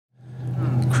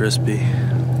crispy.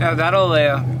 Yeah, that'll lay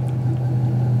a...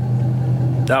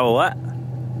 That will what?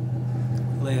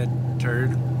 Lay a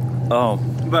turd. Oh.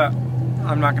 But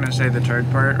I'm not gonna say the turd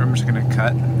part. I'm just gonna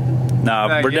cut.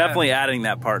 No, we're yeah. definitely adding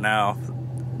that part now.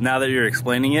 Now that you're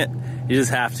explaining it, you just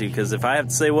have to, because if I have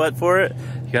to say what for it,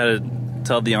 you gotta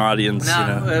tell the audience, No, you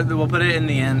know. We'll put it in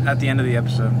the end, at the end of the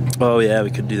episode. Oh yeah,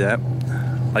 we could do that.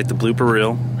 Like the blooper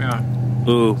reel. Yeah.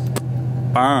 Ooh.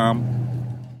 Bomb.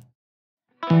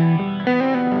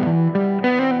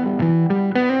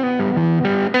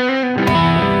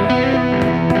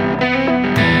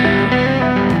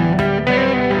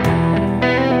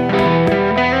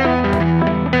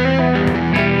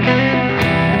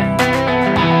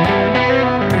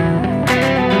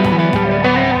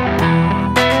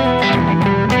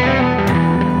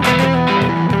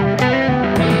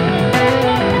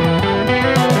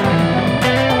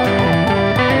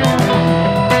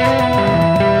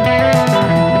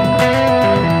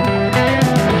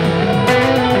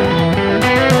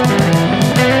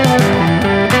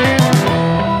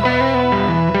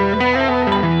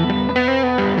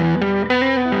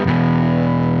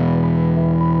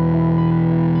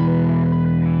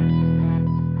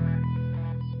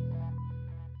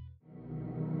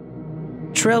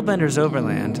 Trailbenders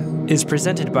Overland is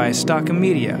presented by Stock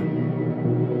Media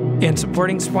and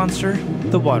supporting sponsor,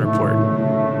 the Waterport.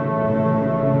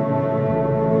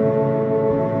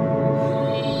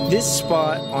 This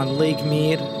spot on Lake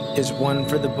Mead is one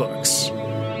for the books,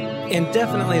 and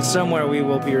definitely somewhere we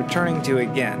will be returning to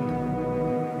again.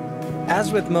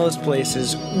 As with most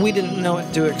places, we didn't know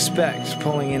what to expect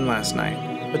pulling in last night,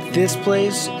 but this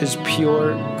place is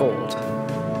pure gold.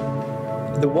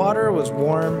 The water was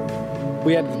warm.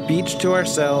 We had the beach to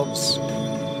ourselves.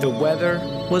 The weather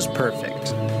was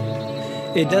perfect.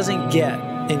 It doesn't get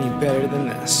any better than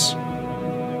this.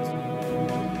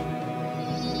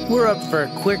 We're up for a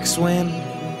quick swim,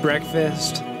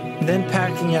 breakfast, then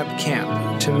packing up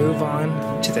camp to move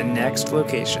on to the next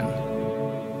location.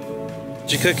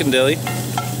 What you cooking, Dilly?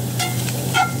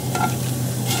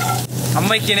 I'm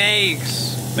making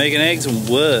eggs. Making eggs and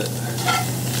what?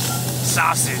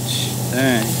 Sausage.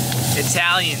 Dang.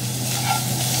 Italian.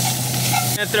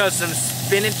 Gonna throw some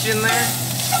spinach in there.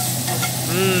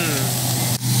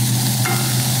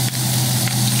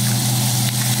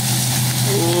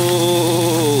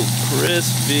 Ooh,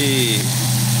 crispy.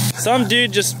 Some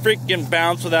dude just freaking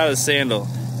bounced without his sandal.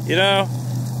 You know?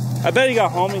 I bet he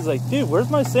got home, he's like, dude, where's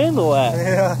my sandal at?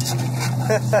 Yeah.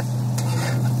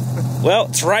 Well,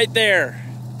 it's right there.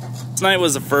 Tonight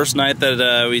was the first night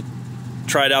that we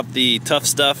tried out the Tough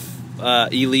Stuff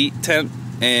Elite tent,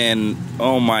 and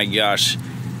oh my gosh,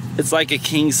 it's like a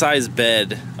king-size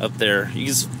bed up there. You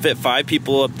can fit 5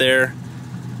 people up there.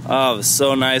 Oh, it was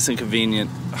so nice and convenient.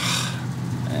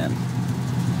 Man.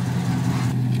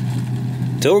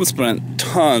 Dylan spent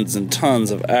tons and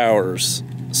tons of hours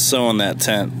sewing that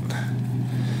tent.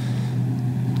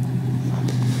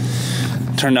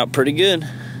 Turned out pretty good.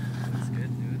 That's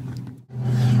good,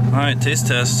 dude. Alright, taste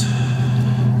test.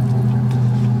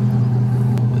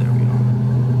 There we go.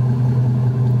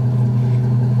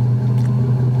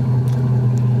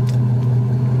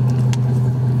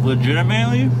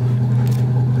 Legitimately,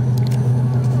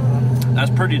 that's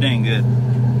pretty dang good.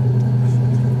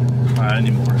 Alright, I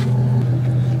need more.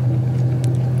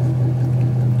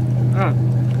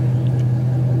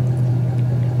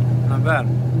 Not bad.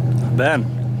 Not bad.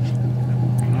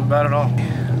 Not bad at all.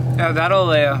 Yeah, that'll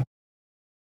lay a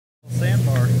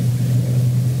Sandbar.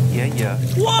 Yeah.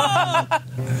 Whoa!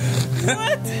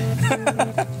 What?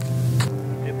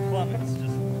 It plummets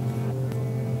just.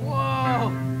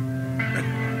 Whoa!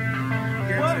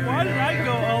 What? Why did I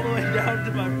go all the way down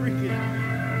to my freaking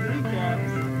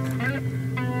kneecaps?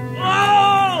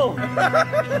 Whoa!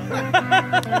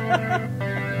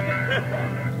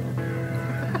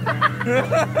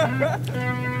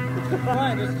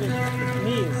 Fine, it's just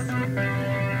knees.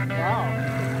 Wow.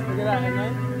 Look at that, and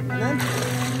then?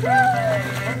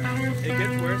 It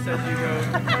gets worse as you go.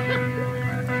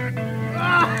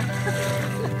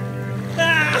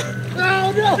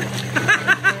 Oh no!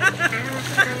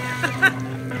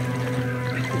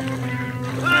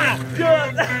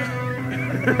 God.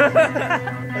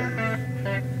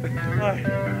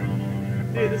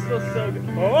 Dude, this feels so good.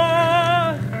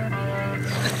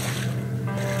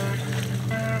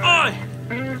 Oh!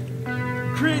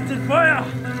 Created fire!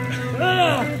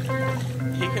 Oh!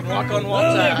 He can walk on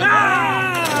water.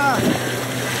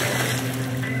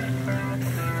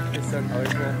 It's so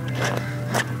colorful.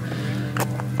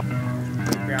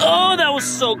 Oh, that was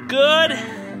so good!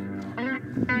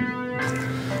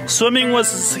 Swimming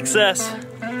was a success.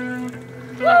 Woo!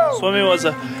 Swimming was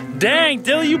a Dang,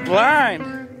 Dilly, you blind.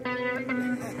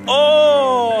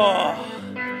 Oh!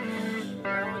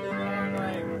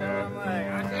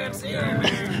 I can't see it.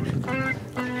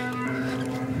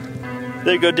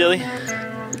 There you go, Dilly.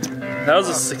 That was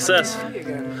a success.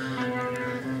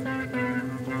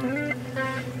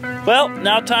 Well,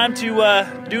 now time to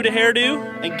do the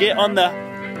hairdo and get on the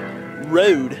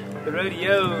road. The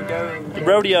rodeo, The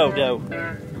rodeo, though.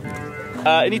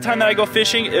 Anytime that I go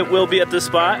fishing, it will be at this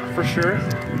spot for sure.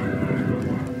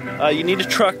 You need a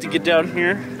truck to get down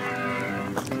here,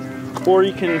 or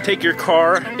you can take your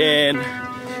car and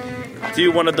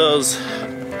do one of those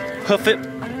hoof it.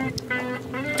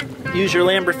 Use your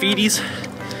Lamborghinis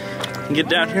and get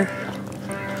down here.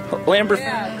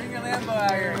 Yeah, bring your Lambo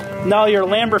out here. No, your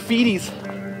Lamborghinis.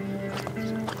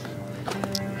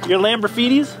 Your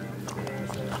Lamborghinis?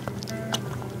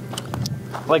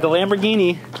 Like a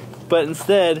Lamborghini, but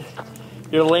instead,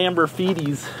 your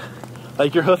Lamborghinis.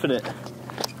 Like you're hoofing it.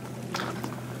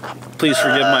 Please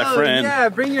forgive my friend. Yeah,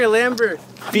 bring your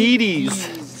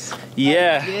Lamborghinis.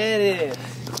 Yeah. Get it.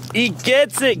 He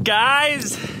gets it,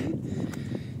 guys.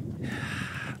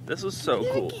 This was so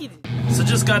cool. So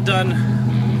just got done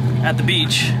at the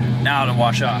beach. Now to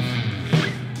wash off.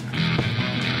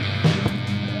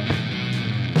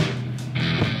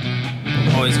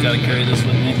 Always gotta carry this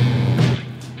with me.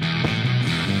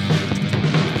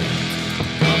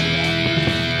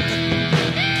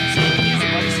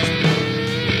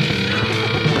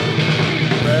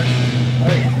 Oh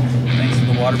yeah. Thanks to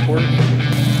the water port.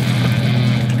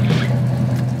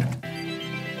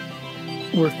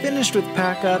 We're finished with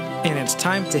pack up and it's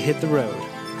time to hit the road.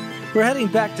 We're heading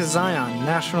back to Zion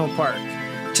National Park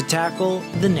to tackle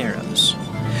the Narrows.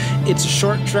 It's a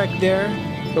short trek there,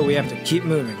 but we have to keep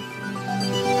moving.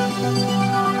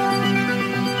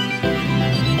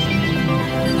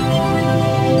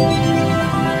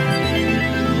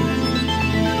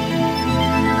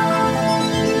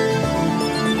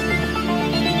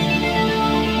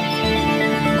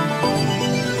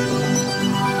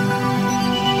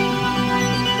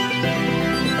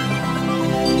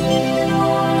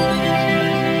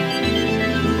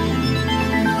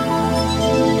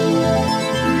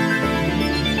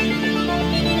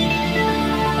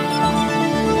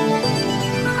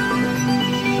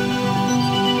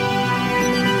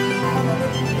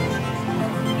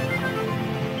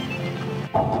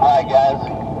 Alright guys,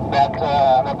 that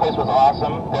place was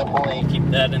awesome. Definitely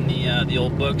Keep that in the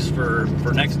old books for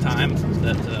next time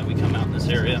that we come out in this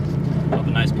area. We'll have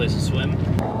a nice place to swim.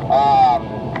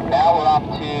 now we're off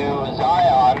to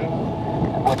Zion,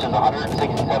 which is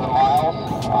 167 miles.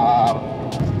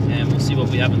 And we'll see what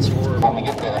we have in store When we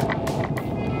get there.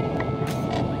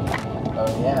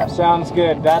 Oh yeah, sounds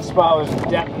good. That spot was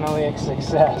definitely a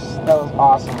success. That was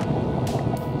awesome.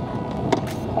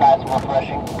 Nice and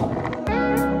refreshing.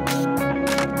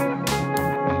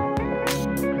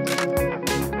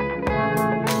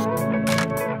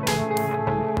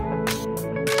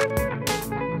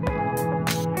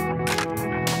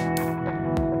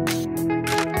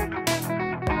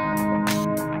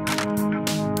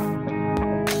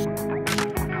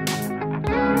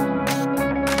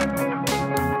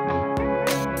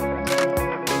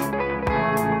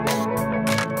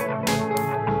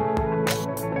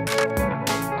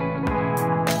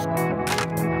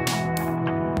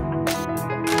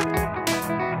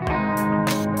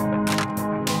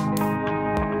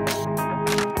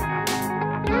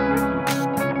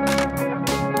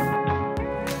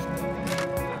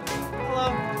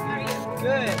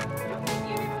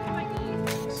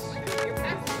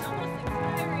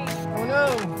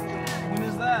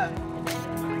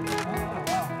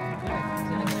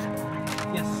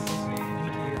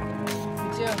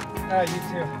 Oh, you too.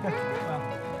 Wow.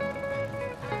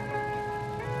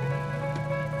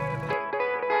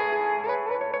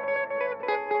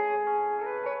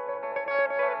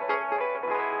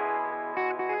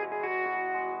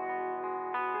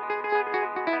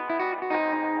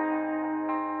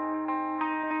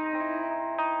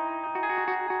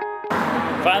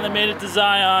 Finally made it to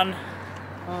Zion.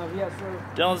 Yeah, so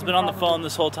Dylan's been on the phone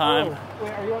this whole time. Oh,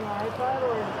 wait, are you on the iPad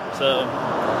or? So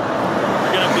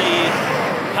we're gonna be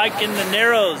hiking the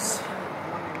Narrows.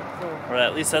 Or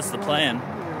at least that's the plan.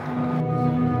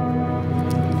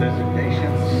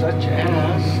 Designations such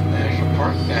as National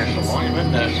Park, National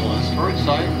Monument, National Historic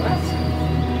Site,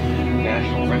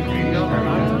 National Recreation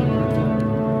Area.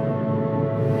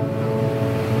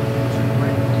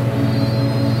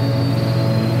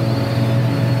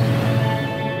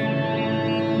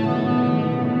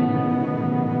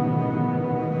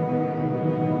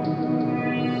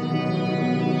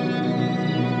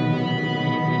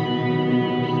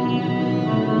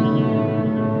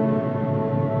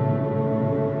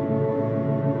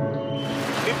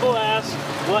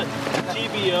 what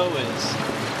TBO is.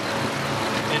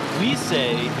 And we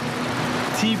say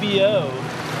TBO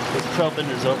is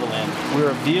Trailbenders Overland. We're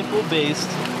a vehicle-based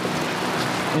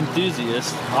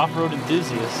enthusiast, off-road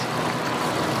enthusiast,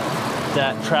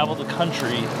 that travel the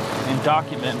country and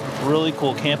document really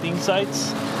cool camping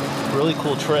sites, really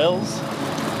cool trails,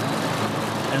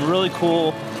 and really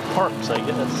cool parks, I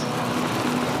guess.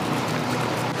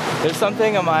 There's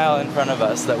something a mile in front of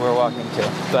us that we're walking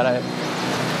to, but I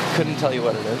couldn't tell you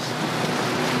what it is.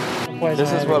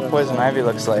 This is what poison ivy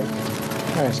looks like.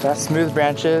 Nice stuff. Smooth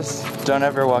branches, don't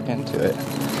ever walk into it,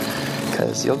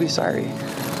 because you'll be sorry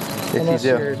if Unless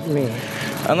you do. you're me.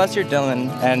 Unless you're Dylan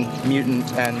and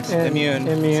mutant and immune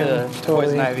to totally.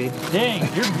 poison ivy. Dang,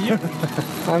 you're mutant.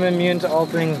 I'm immune to all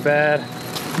things bad.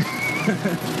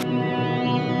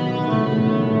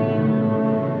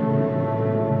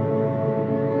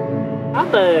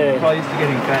 Probably used to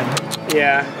getting fed.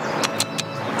 Yeah.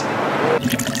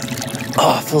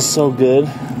 Oh, it feels so good.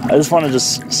 I just want to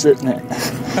just sit in it.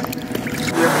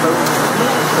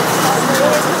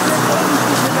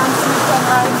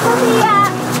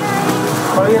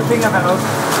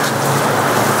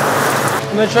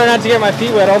 I'm gonna try not to get my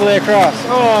feet wet all the way across.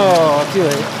 Oh, too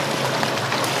late.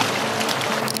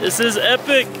 This is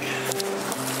epic.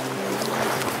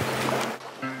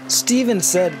 Steven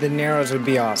said the Narrows would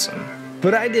be awesome,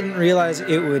 but I didn't realize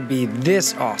it would be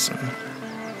this awesome.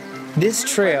 This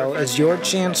trail is your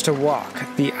chance to walk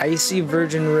the icy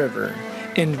Virgin River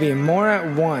and be more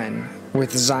at one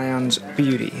with Zion's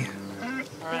beauty. Alright,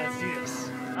 let's do this.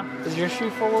 Is your shoe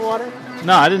full of water?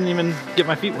 No, I didn't even get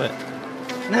my feet wet.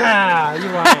 Nah, you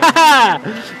lying.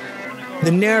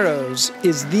 The Narrows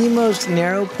is the most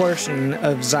narrow portion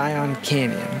of Zion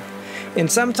Canyon, and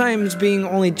sometimes being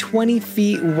only 20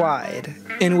 feet wide,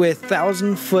 and with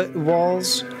 1,000-foot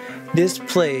walls, this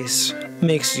place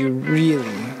makes you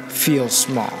really feel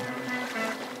small.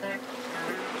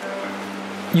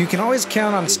 You can always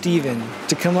count on Steven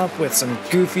to come up with some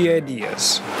goofy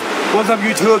ideas. What's up,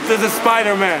 YouTube? This is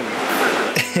Spider-Man.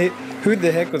 Who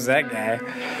the heck was that guy?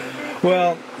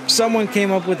 Well, someone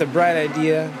came up with a bright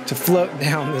idea to float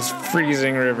down this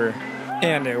freezing river,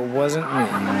 and it wasn't me.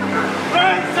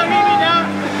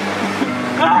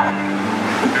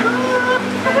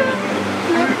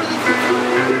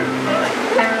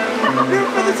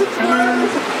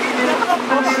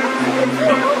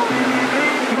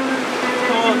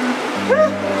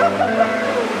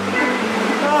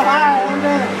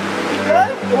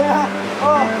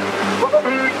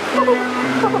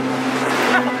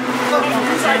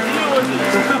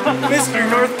 Mr.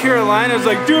 North Carolina's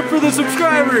like, do it for the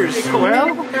subscribers.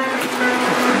 Well, North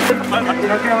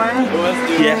Carolina?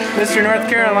 Yeah. Mr. North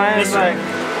Carolina's like,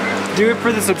 do it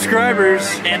for the subscribers.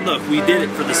 And look, we did it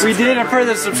for the We subscribers. did it for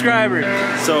the subscribers.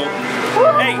 So,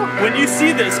 hey, when you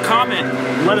see this, comment.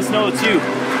 Let us know it's you.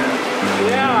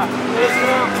 Yeah, let us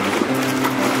know.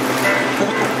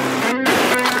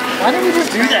 Why didn't we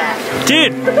just do that?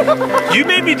 Dude, you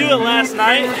made me do it last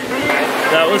night.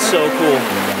 That was so cool.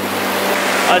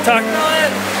 I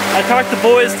talked the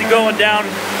boys to going down.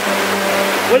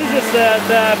 What is this?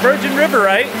 The Virgin River,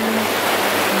 right?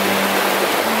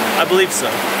 I believe so.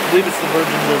 I believe it's the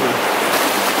Virgin River.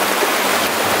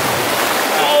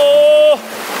 Oh!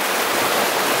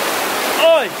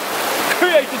 Oi!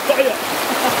 Created fire!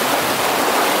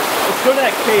 Let's go to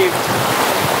that cave.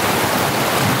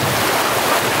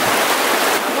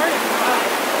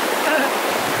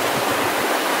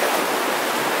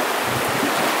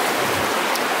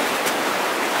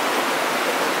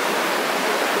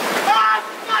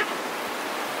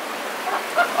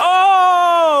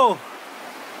 Oh!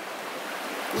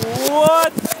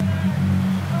 What?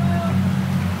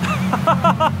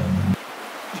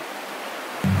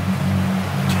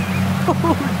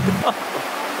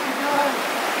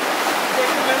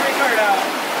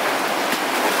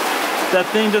 That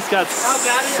thing just got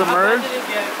submerged?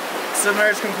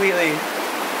 Submerged completely.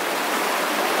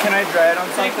 Can I dry it on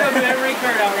something? Take the memory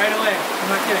card out right away. I'm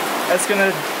not kidding. That's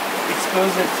gonna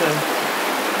expose it to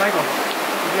Michael.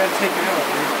 You gotta take it out,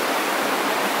 dude.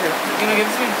 Here, you know, give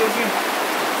it to me, give it to me.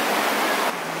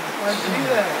 Why'd you do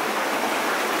that?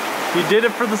 You did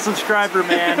it for the subscriber,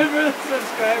 man. Did it for the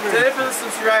subscribers. Did it for the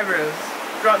subscribers.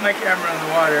 Dropped my camera in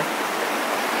the water.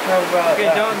 How about Okay,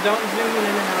 that? don't zoom in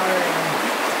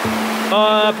and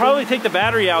out. Probably take the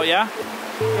battery out, yeah?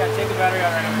 Yeah, take the battery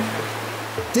out right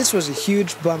now. This was a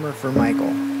huge bummer for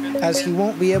Michael, as he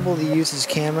won't be able to use his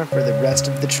camera for the rest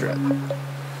of the trip.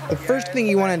 The first thing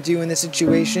you want to do in this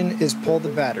situation is pull the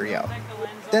battery out,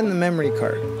 then the memory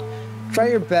card. Try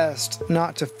your best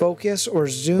not to focus or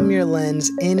zoom your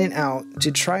lens in and out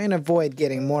to try and avoid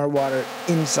getting more water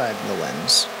inside the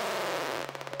lens.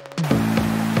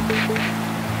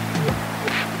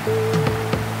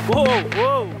 Whoa,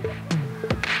 whoa!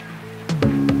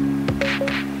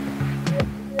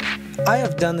 I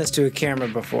have done this to a camera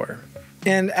before,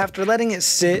 and after letting it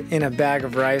sit in a bag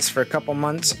of rice for a couple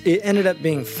months, it ended up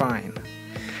being fine.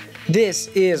 This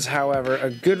is, however, a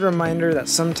good reminder that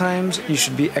sometimes you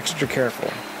should be extra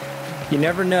careful. You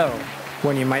never know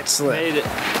when you might slip. Made it.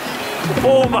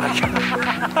 Oh my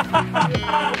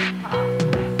God!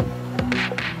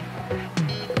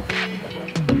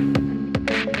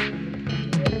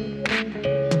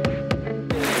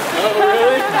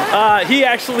 He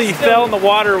actually fell in the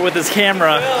water with his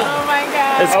camera. Oh my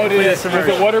God. It's completely submerged.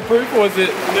 Was it waterproof or was it?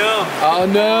 No. Oh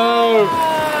no!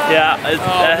 Yeah,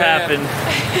 that happened.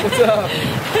 What's up?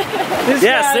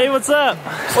 Yeah, say what's up.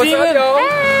 What's up, y'all?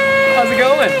 How's it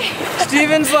going?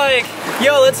 Steven's like,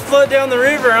 yo, let's float down the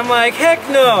river. I'm like, heck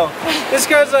no. This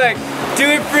guy's like, do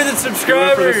it for the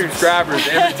subscribers. Do it for the subscribers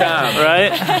every time.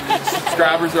 Right?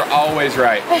 Subscribers are always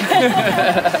right.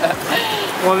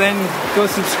 Well then, go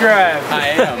subscribe. I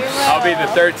am. I'll be the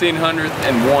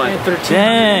 1301.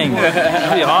 Dang,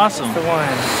 that'd be awesome. The one.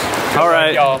 All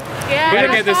right, Y'all, we gotta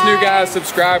get this new guy a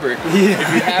subscriber. If you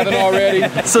haven't already,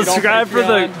 subscribe for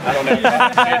the. I don't know.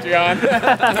 Patreon.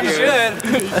 You should.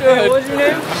 You should. What's your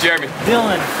name? I'm Jeremy.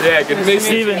 Dylan. Yeah, good to meet you.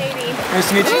 Steven. Nice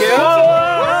to meet you.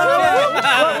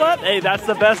 What? Hey, that's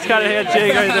the best kind of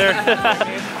handshake right there.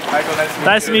 Michael,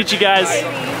 Nice to meet you guys. Nice to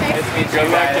meet you.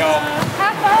 Good luck, y'all.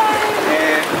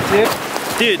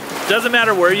 Dude, doesn't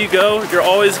matter where you go, you're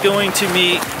always going to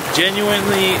meet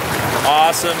genuinely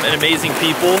awesome and amazing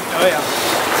people. Oh yeah.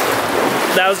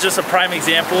 That was just a prime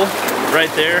example right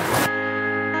there.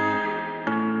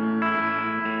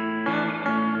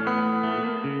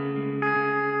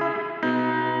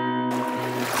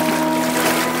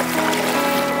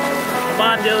 Come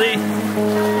on, Dilly.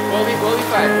 We'll be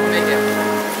fine. We'll make it.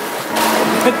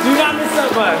 Do not miss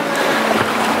that bud.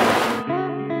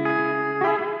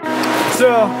 So,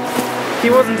 he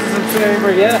wasn't a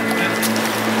subscriber yet.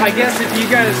 I guess if you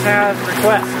guys have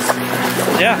requests,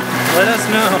 Yeah. let us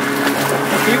know.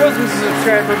 He wasn't a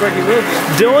subscriber, but he will be.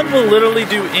 Dylan will literally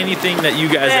do anything that you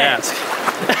guys ask.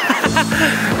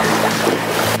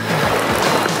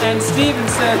 And Steven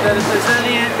said that if there's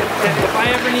if I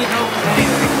ever need help with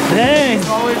anything, Dang. he's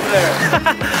always there.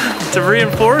 To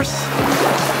reinforce?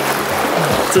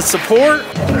 To support?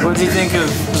 What do you think of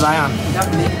Zion?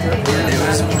 It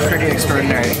was pretty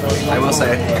extraordinary, I will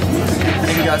say. I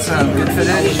think we got some good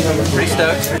footage. Pretty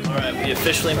stoked. Alright, we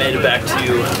officially made it back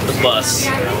to the bus.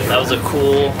 That was a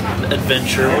cool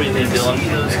adventure. What do you think, Dylan?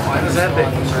 Why was that big?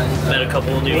 Met a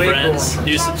couple of new friends,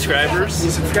 new subscribers.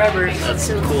 New subscribers. That's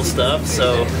some cool stuff.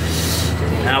 So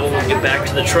now we'll get back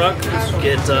to the truck,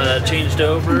 get changed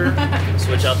over,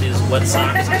 switch out these wet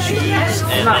socks and shoes.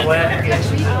 And Not wet.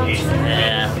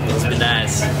 Yeah, it's been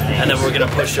nice. And then we're gonna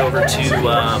push over to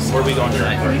where are we going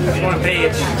tonight? Going to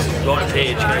Page. Going to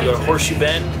Page. Gonna go to Horseshoe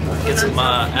Bend, get some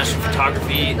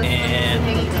astrophotography, and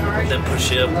then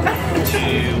push up to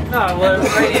No, well,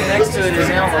 right next to it is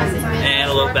Elmo.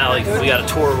 Antelope Valley. We got a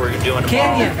tour we're doing tomorrow.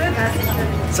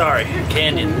 Canyon. Sorry,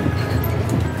 Canyon.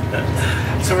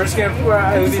 So we're just gonna.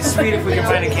 It would be sweet if we could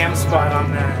find a camp spot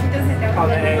on the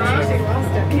edge, like a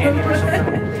canyon or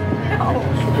something.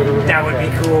 That would be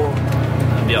cool.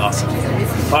 That'd be awesome.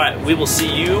 All right, we will see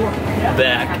you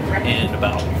back in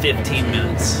about 15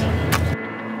 minutes.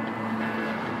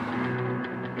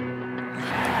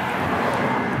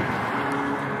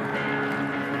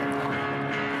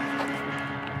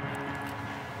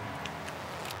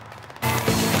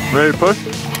 Ready to push?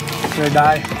 Red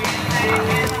dye.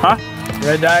 Huh?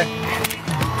 Red dye.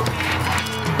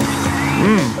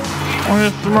 I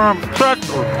need some more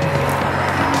pretzels.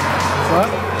 What?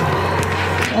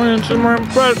 I need some more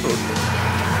pretzels.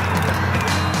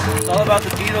 It's all about the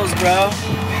Beatles, bro.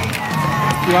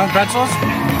 You want pretzels?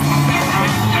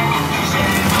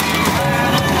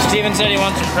 Steven said he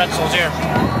wants some pretzels here.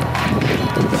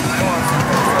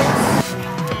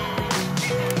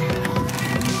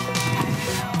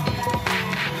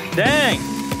 Dang.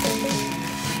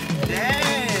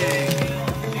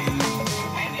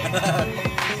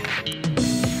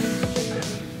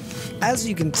 As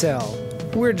you can tell,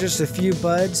 we're just a few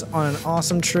buds on an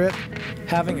awesome trip,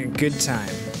 having a good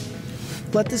time.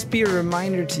 Let this be a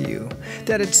reminder to you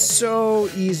that it's so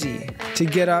easy to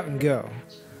get out and go,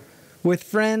 with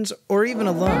friends or even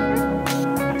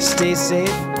alone. Stay safe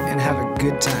and have a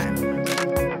good time.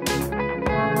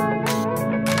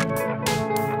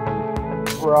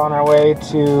 we're on our way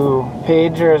to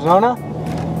Page, Arizona.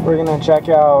 We're gonna check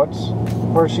out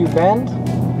Horseshoe Bend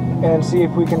and see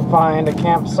if we can find a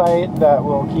campsite that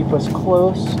will keep us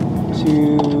close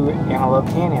to Antelope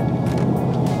Canyon.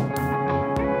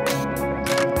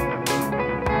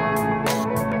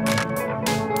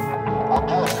 We'll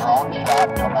do a drone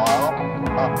shot tomorrow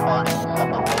of parting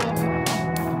separate ways.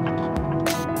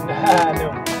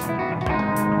 No.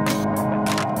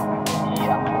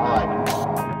 Yeah, right.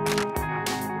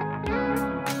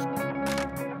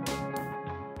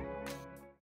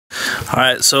 All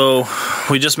right, so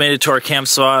we just made it to our camp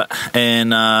spot, and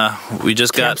we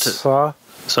just got to.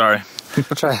 Sorry.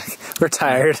 We're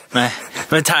tired.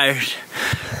 I'm tired.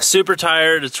 Super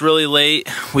tired. It's really late.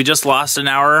 We just lost an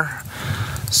hour,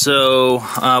 so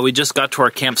we just got to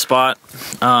our camp spot.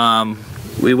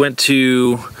 We went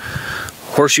to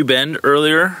Horseshoe Bend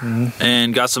earlier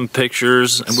and got some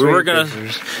pictures. And we were gonna,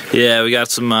 yeah, we got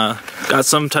some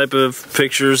type of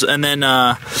pictures, and then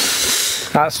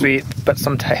not sweet, but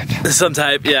some type. Some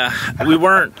type, yeah. We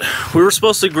were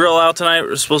supposed to grill out tonight. We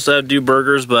were supposed to do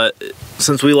burgers, but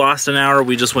since we lost an hour,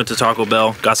 we just went to Taco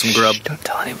Bell, got some grub. Don't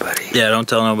tell anybody. Yeah, don't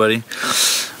tell nobody.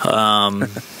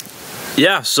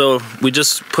 Yeah, so we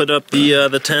just put up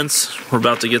the tents. We're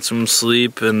about to get some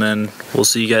sleep, and then we'll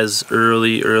see you guys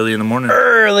early in the morning.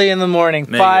 Early in the morning,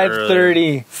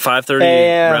 5:30. 5:30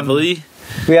 a.m. reveille.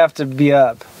 We have to be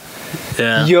up.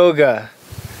 Yeah. Yoga.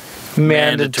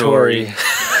 Mandatory.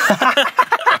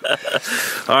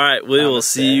 All right, we will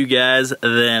see you guys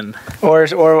then. Or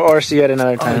see you at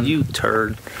another time. Oh, you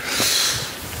turd.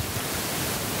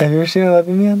 Have you ever seen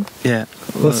 11 Man? Yeah.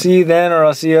 We'll see you then, or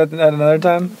I'll see you at another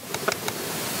time.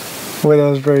 Boy, that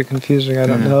was very confusing. I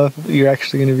don't know if you're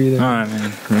actually going to be there. All right,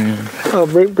 man. Oh,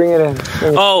 bring it in.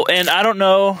 Oh, and I don't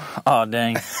know. Oh,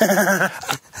 dang.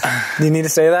 Do you need to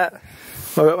say that?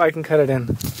 Well, I can cut it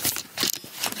in.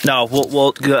 No,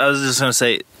 well, I was just gonna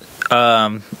say,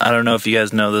 I don't know if you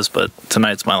guys know this, but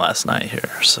tonight's my last night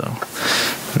here, so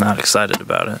I'm not excited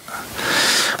about it.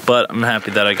 But I'm happy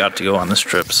that I got to go on this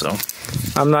trip, so.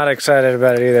 I'm not excited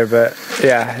about it either, but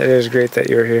yeah, it is great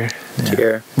that you're here.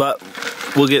 Yeah. But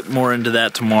we'll get more into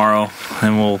that tomorrow,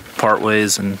 and we'll part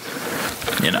ways and,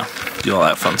 you know, do all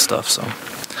that fun stuff, so.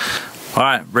 All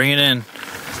right, bring it in.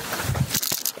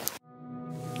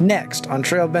 Next on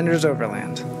Trailbenders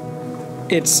Overland.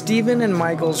 It's Stephen and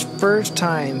Michael's first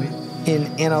time in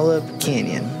Antelope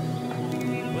Canyon.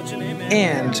 What's your name, man?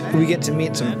 And we get to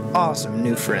meet some awesome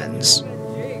new friends.